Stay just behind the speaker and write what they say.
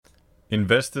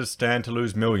Investors stand to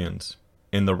lose millions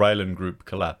in the Raylan Group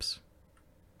collapse.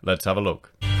 Let's have a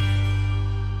look.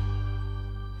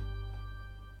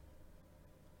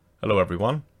 Hello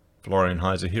everyone, Florian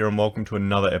Heiser here and welcome to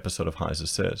another episode of Heiser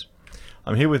Says.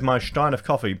 I'm here with my stein of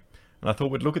coffee and I thought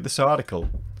we'd look at this article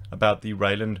about the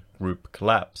Raylan Group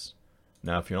collapse.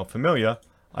 Now if you're not familiar,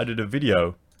 I did a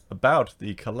video about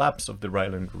the collapse of the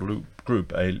Raylan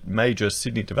Group, a major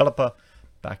Sydney developer,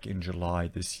 back in July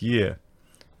this year.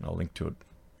 And I'll link to it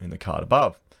in the card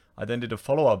above. I then did a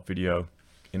follow-up video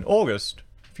in August,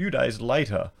 a few days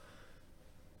later,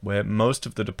 where most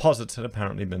of the deposits had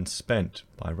apparently been spent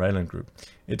by Raylan Group.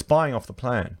 It's buying off the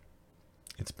plan.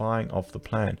 It's buying off the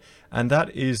plan. And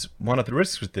that is one of the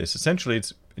risks with this. Essentially,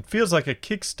 it feels like a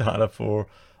Kickstarter for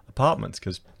apartments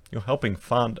because you're helping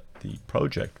fund the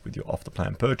project with your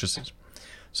off-the-plan purchases.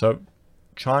 So,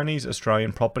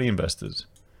 Chinese-Australian property investors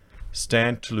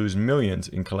stand to lose millions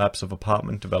in collapse of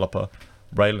apartment developer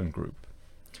Raylan Group.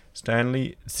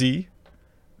 Stanley Zi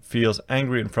feels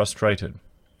angry and frustrated.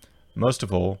 Most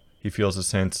of all, he feels a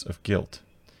sense of guilt.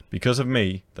 Because of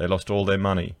me, they lost all their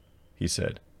money, he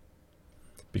said.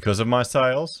 Because of my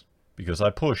sales, because I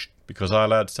pushed, because I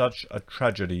allowed such a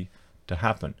tragedy to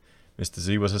happen. Mr.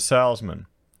 Zi was a salesman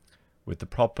with the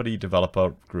property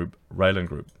developer group Raylan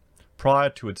Group prior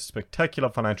to its spectacular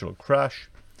financial crash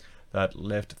that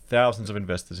left thousands of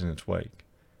investors in its wake.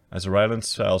 As a Raylan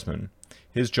salesman,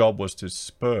 his job was to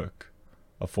spurk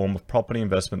a form of property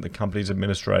investment the company's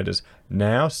administrators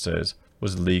now says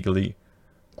was legally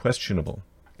questionable.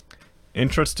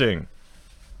 Interesting.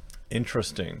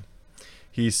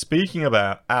 He's speaking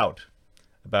about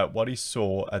what he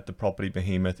saw at the property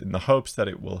behemoth in the hopes that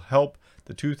it will help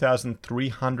the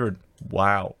 2,300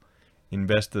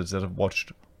 investors that have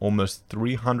watched almost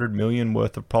 300 million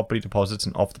worth of property deposits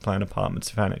and off-the-plan apartments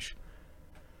vanish.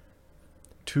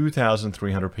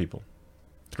 2,300 people.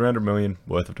 300 million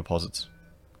worth of deposits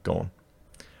gone.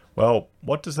 Well,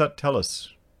 what does that tell us?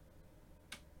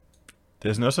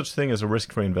 There's no such thing as a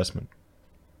risk-free investment.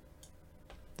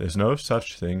 There's no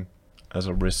such thing as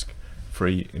a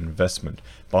risk-free investment.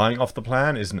 Buying off the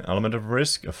plan is an element of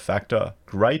risk, a factor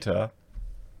greater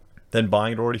than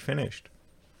buying it already finished.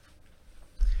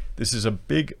 This is a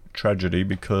big tragedy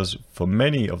because for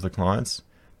many of the clients,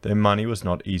 their money was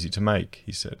not easy to make,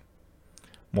 he said.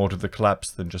 More to the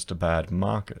collapse than just a bad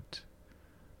market.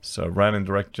 So Raylan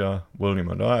director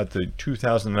William O'Donnell at the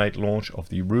 2008 launch of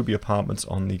the Ruby Apartments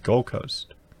on the Gold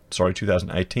Coast.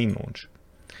 2018 launch.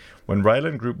 When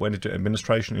Raylan Group went into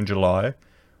administration in July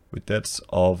with debts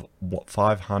of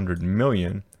 500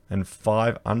 million and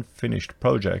 5 unfinished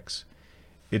projects,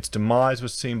 its demise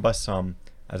was seen by some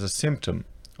as a symptom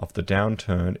of the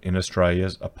downturn in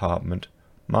Australia's apartment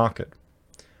market.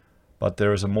 But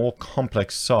there is a more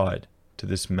complex side to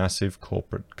this massive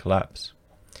corporate collapse.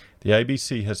 The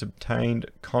ABC has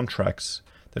obtained contracts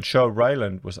that show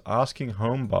Raylan was asking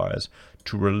home buyers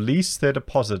to release their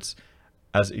deposits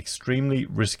as extremely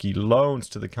risky loans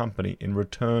to the company in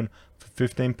return for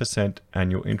 15%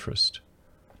 annual interest.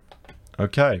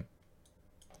 Okay.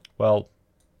 Well,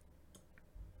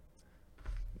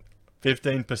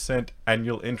 15%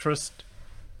 annual interest.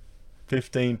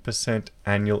 15%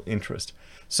 annual interest.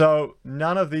 So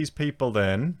none of these people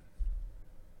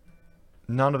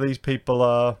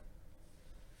are,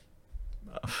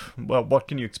 well, what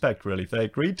can you expect really if they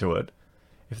agreed to it?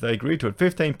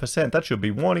 15%, that should be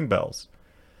warning bells.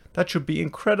 That should be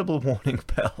incredible warning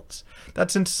bells.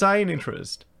 That's insane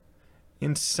interest.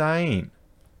 Insane.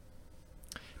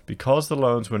 Because the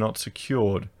loans were not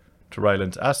secured to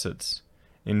Raylan's assets,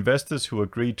 investors who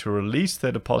agreed to release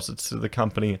their deposits to the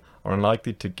company are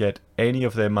unlikely to get any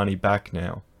of their money back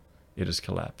now. It has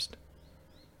collapsed.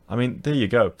 I mean, there you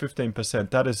go,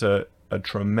 15%. That is a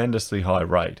tremendously high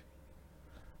rate.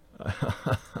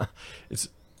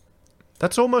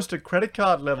 That's almost at credit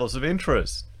card levels of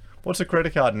interest. What's a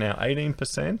credit card now?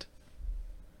 18%?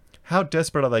 How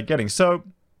desperate are they getting? So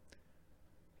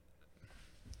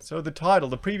the title,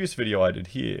 the previous video I did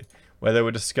here, where they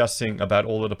were discussing about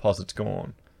all the deposits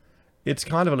gone, it's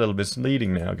kind of a little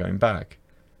misleading now going back.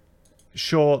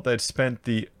 Sure, they'd spent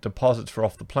the deposits for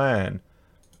off the plan,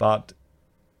 but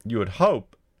you would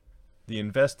hope the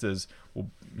investors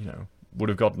would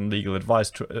have gotten legal advice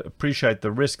to appreciate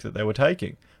the risk that they were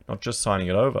taking, not just signing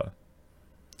it over.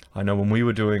 I know when we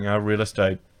were doing our real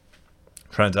estate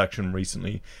transaction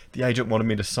recently, the agent wanted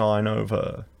me to sign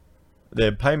over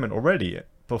their payment already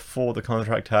before the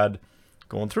contract had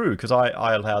gone through, because I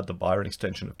allowed the buyer an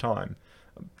extension of time,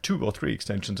 2 or 3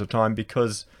 extensions of time,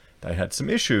 because they had some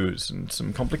issues and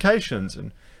some complications,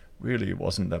 and really it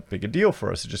wasn't that big a deal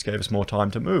for us. It just gave us more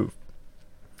time to move.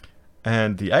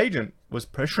 And the agent was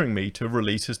pressuring me to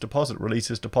release his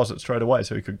deposit straight away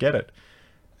so he could get it.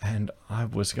 And I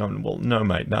was going, well, no,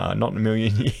 mate, nah, not in a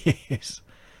million years.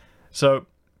 So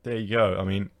there you go. I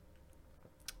mean,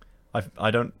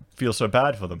 I don't feel so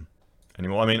bad for them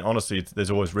anymore. I mean, honestly,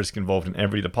 there's always risk involved in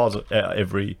every deposit,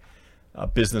 every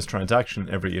business transaction,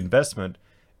 every investment.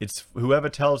 It's whoever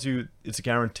tells you it's a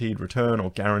guaranteed return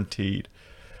or guaranteed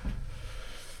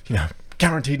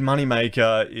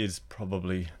moneymaker is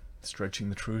probably stretching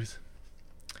the truth.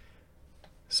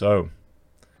 So,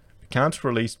 accounts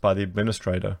released by the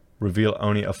administrator reveal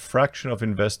only a fraction of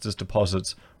investors'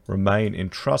 deposits remain in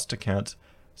trust accounts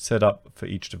set up for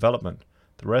each development.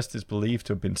 The rest is believed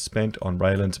to have been spent on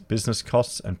Raylan's business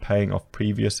costs and paying off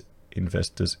previous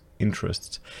investors'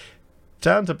 interests.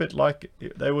 Sounds a bit like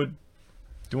they were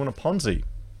doing a Ponzi,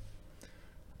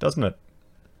 doesn't it?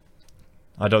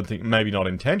 I don't think, maybe not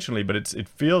intentionally, but it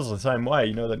feels the same way.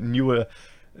 You know, that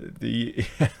the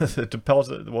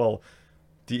deposit, well,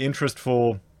 the interest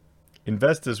for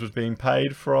investors was being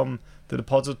paid from the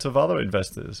deposits of other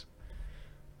investors.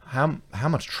 How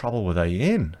much trouble were they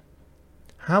in?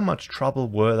 How much trouble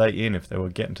were they in if they were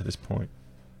getting to this point?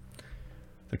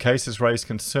 The case has raised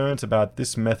concerns about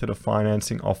this method of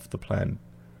financing off the plan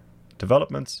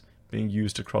developments being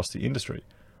used across the industry.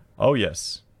 Oh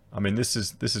yes, I mean this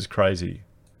is crazy.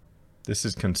 This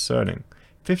is concerning.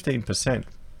 15%.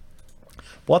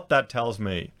 What that tells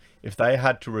me, if they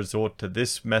had to resort to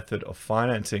this method of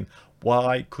financing,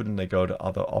 why couldn't they go to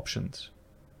other options?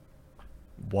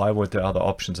 Why weren't there other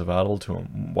options available to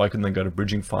them? Why couldn't they go to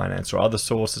bridging finance or other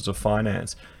sources of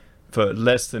finance for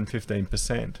less than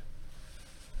 15%?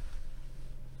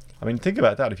 I mean, think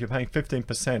about that. If you're paying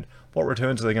 15%, what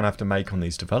returns are they going to have to make on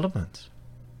these developments?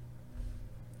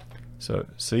 So,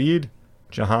 Syed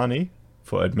Jahani,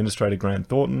 for Administrator Grant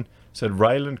Thornton, said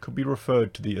Rayland could be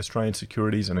referred to the Australian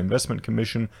Securities and Investment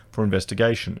Commission for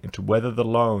investigation into whether the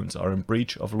loans are in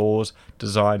breach of laws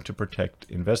designed to protect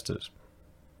investors.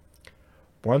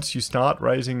 Once you start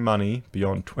raising money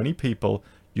beyond 20 people,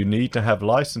 you need to have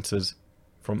licenses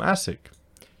from ASIC.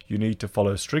 You need to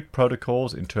follow strict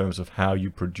protocols in terms of how you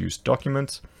produce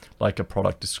documents, like a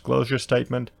product disclosure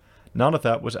statement. None of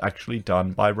that was actually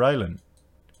done by Rayland,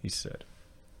 he said.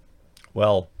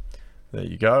 Well, there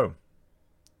you go.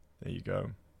 There you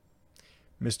go.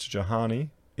 Mr. Jahani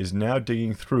is now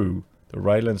digging through the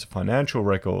Rayland's financial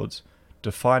records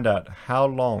to find out how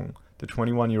long the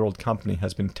 21-year-old company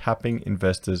has been tapping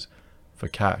investors for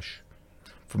cash.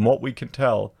 From what we can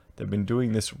tell, they've been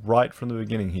doing this right from the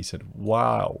beginning, he said.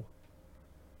 Wow.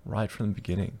 Right from the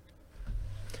beginning.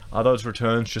 Are those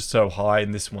returns just so high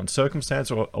in this one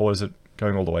circumstance, or is it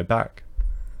going all the way back?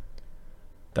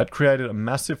 That created a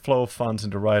massive flow of funds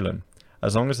into Rayland.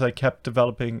 As long as they kept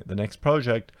developing the next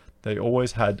project, they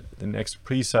always had the next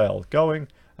pre-sale going,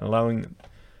 and allowing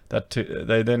that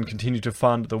they then continue to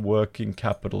fund the working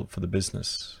capital for the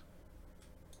business.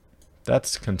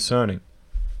 That's concerning.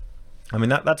 I mean,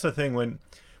 that's the thing. When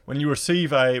you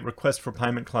receive a request for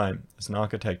payment claim as an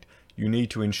architect, you need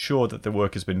to ensure that the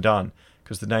work has been done,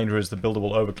 because the danger is the builder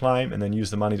will overclaim and then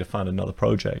use the money to fund another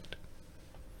project.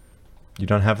 You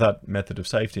don't have that method of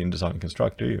safety in design and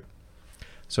construct, do you?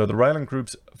 So the Rayland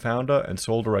Group's founder and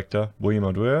sole director, William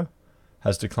O'Dwyer,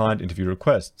 has declined interview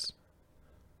requests.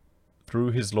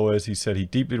 Through his lawyers, he said he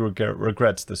deeply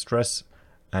regrets the stress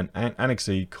and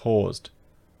anxiety caused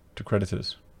to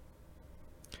creditors.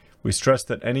 We stress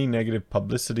that any negative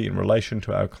publicity in relation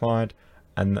to our client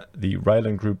and the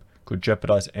Rayland Group could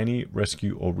jeopardize any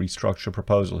rescue or restructure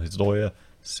proposal, his lawyer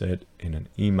said in an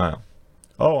email.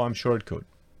 Oh, I'm sure it could.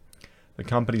 The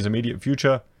company's immediate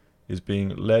future is being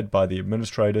led by the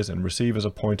administrators and receivers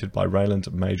appointed by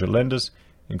Rayland's major lenders,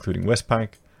 including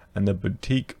Westpac and the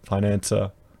boutique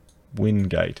financer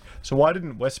Wingate. So why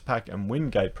didn't Westpac and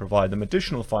Wingate provide them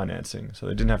additional financing so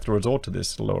they didn't have to resort to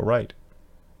this at a lower rate?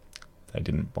 They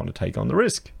didn't want to take on the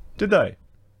risk, did they?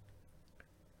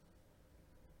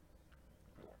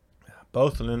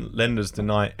 Both lenders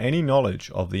deny any knowledge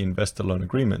of the investor loan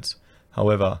agreements.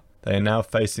 However, they are now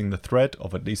facing the threat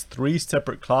of at least 3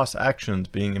 separate class actions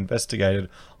being investigated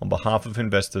on behalf of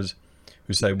investors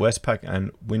who say Westpac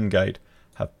and Wingate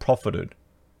have profited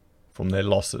from their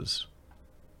losses.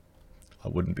 I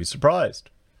wouldn't be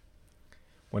surprised.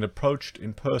 When approached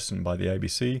in person by the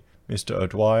ABC, Mr.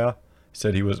 O'Dwyer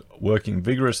said he was working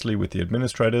vigorously with the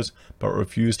administrators but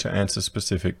refused to answer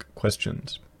specific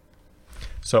questions.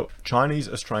 So, Chinese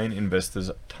Australian investors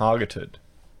targeted.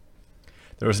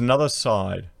 There is another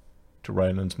side to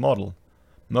Rayland's model.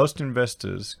 Most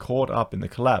investors caught up in the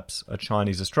collapse are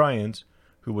Chinese Australians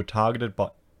who were targeted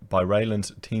by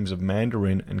Rayland's teams of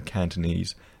Mandarin and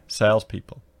Cantonese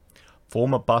salespeople.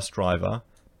 former bus driver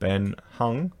Ben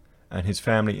Hung and his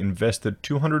family invested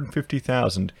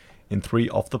 $250,000 in 3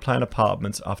 off-the-plan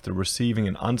apartments after receiving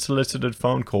an unsolicited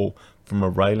phone call from a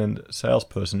Rayland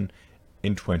salesperson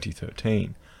in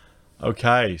 2013.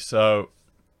 Okay, so,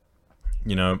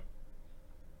 a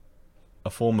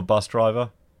former bus driver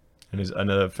and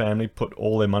a family put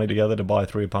all their money together to buy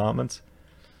 3 apartments.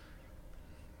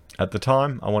 At the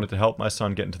time, I wanted to help my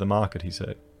son get into the market, he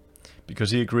said.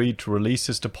 Because he agreed to release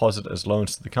his deposit as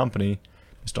loans to the company,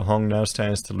 Mr. Hong now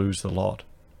stands to lose the lot.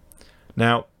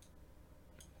 Now,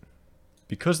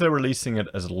 because they're releasing it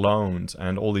as loans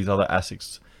and all these other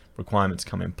ASIC requirements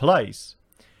come in place,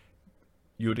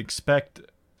 you would expect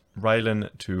Rayland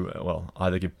to,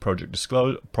 either give product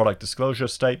disclosure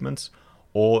statements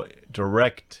or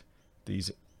direct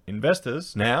these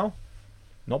investors, now,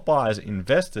 not buyers,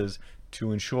 investors,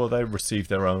 to ensure they receive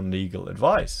their own legal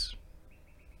advice.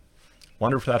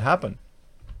 Wonder if that happened.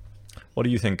 What do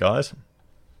you think, guys?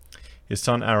 His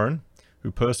son Aaron,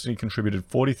 who personally contributed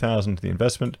 $40,000 to the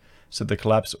investment, said the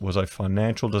collapse was a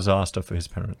financial disaster for his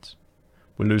parents.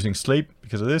 We're losing sleep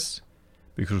because of this,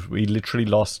 because we literally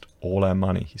lost all our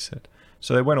money, he said.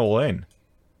 So they went all in.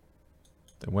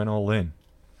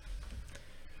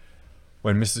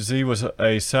 When Mr. Z was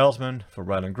a salesman for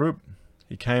Rayland Group,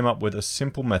 he came up with a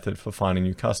simple method for finding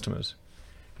new customers.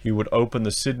 He would open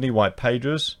the Sydney white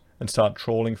pages and start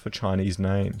trawling for Chinese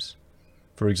names.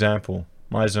 For example,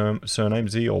 my surname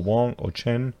Z or Wong or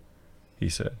Chen, he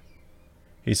said.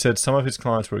 He said some of his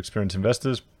clients were experienced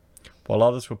investors, while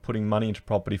others were putting money into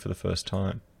property for the first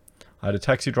time. I had a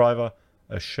taxi driver,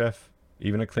 a chef,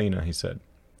 even a cleaner, he said.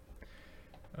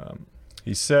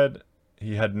 He said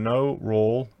he had no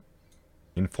role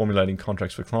in formulating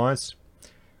contracts for clients,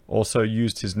 also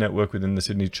used his network within the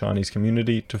Sydney Chinese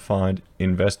community to find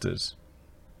investors.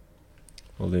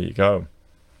 Well, there you go.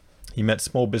 He met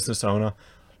small business owner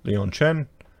Leon Chen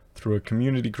through a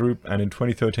community group and in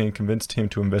 2013 convinced him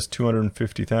to invest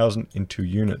 $250,000 in 2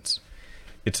 units.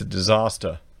 It's a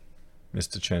disaster,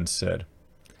 Mr. Chen said.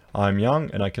 I'm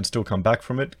young and I can still come back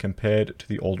from it compared to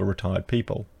the older retired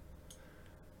people.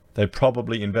 They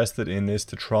probably invested in this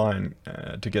to try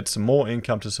and to get some more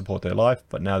income to support their life,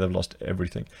 but now they've lost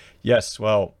everything. Yes,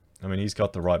 well, I mean, he's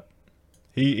got the right...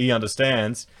 He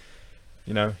understands,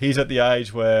 he's at the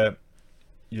age where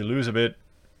you lose a bit,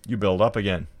 you build up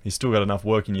again. He's still got enough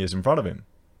working years in front of him.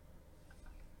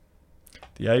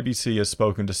 The ABC has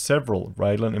spoken to several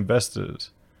Rayland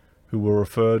investors who were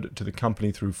referred to the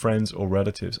company through friends or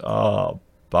relatives. Ah,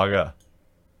 bugger.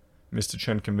 Mr.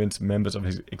 Chen convinced members of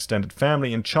his extended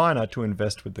family in China to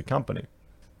invest with the company.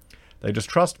 They just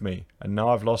trust me, and now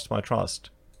I've lost my trust.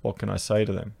 What can I say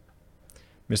to them?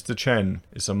 Mr. Chen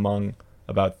is among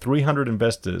about 300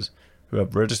 investors who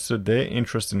have registered their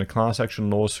interest in a class action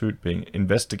lawsuit being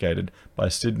investigated by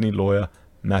Sydney lawyer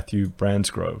Matthew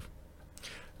Bransgrove.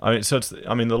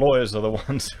 The lawyers are the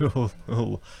ones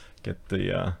who'll get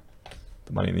the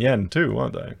money in the end too,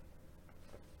 won't they?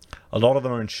 A lot of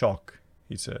them are in shock,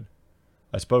 he said.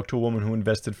 I spoke to a woman who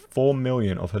invested $4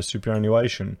 million of her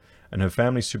superannuation and her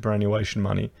family's superannuation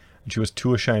money, and she was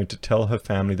too ashamed to tell her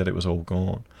family that it was all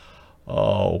gone.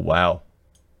 Oh, wow.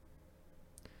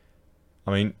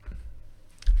 I mean,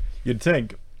 you'd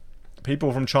think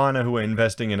people from China who are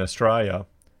investing in Australia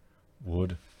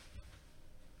would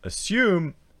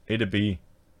assume it'd be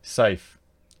safe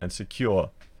and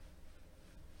secure.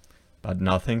 But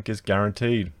nothing is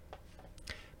guaranteed.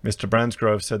 Mr.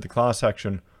 Bransgrove said the class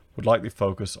action would likely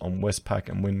focus on Westpac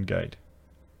and Wingate.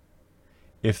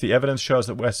 If the evidence shows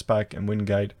that Westpac and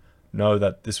Wingate know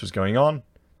that this was going on,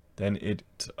 then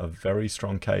it's a very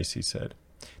strong case, he said.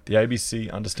 The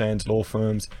ABC understands law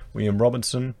firms William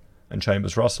Robinson and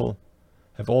Chambers Russell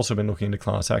have also been looking into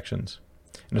class actions.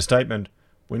 In a statement,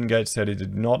 Wingate said he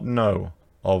did not know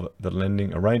of the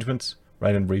lending arrangements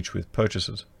Rayland reached with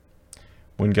purchasers.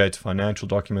 Wingate's financial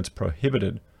documents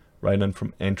prohibited Rayland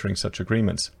from entering such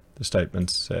agreements, the statement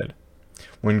said.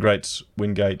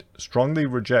 Wingate strongly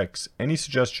rejects any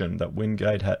suggestion that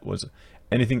Wingate was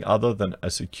anything other than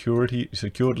a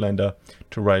secured lender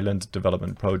to Rayland's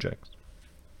development projects.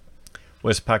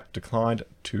 Westpac declined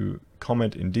to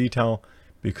comment in detail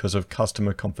because of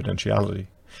customer confidentiality.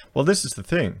 Well, this is the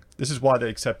thing. This is why they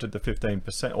accepted the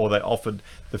 15%, or they offered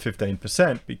the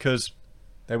 15%, because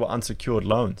they were unsecured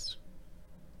loans.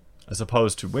 As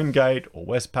opposed to Wingate or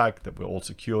Westpac that were all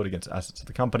secured against assets of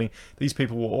the company, these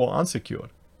people were all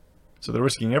unsecured. So they're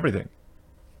risking everything.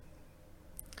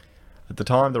 At the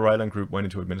time the Rayland Group went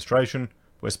into administration,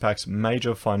 Westpac's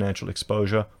major financial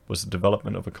exposure was the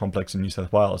development of a complex in New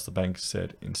South Wales, the bank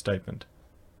said in statement.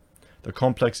 The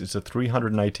complex is a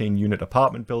 318-unit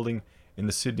apartment building in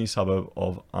the Sydney suburb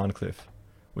of Arncliffe,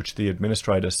 which the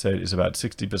administrator said is about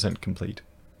 60% complete.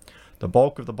 The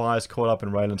bulk of the buyers caught up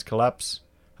in Raylan's collapse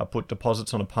have put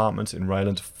deposits on apartments in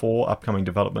Raylan's 4 upcoming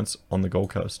developments on the Gold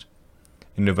Coast.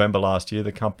 In November last year,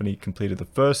 the company completed the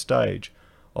first stage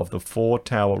of the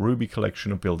 4-tower Ruby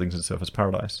collection of buildings in Surfers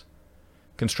Paradise.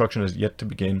 Construction is yet to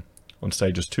begin on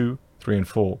stages 2, 3 and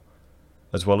 4,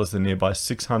 as well as the nearby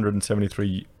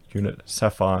 673-unit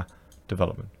Sapphire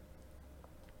development.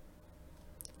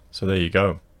 So there you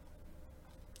go.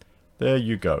 There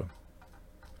you go.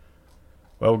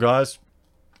 Well guys,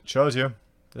 it shows you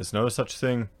there's no such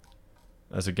thing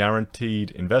as a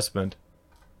guaranteed investment,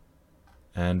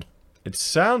 and it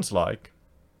sounds like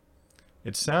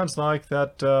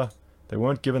that they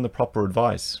weren't given the proper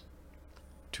advice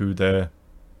to their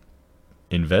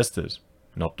investors,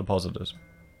 not depositors.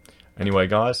 Anyway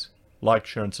guys, like,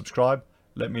 share and subscribe.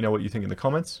 Let me know what you think in the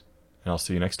comments, and I'll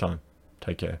see you next time.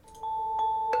 Take care.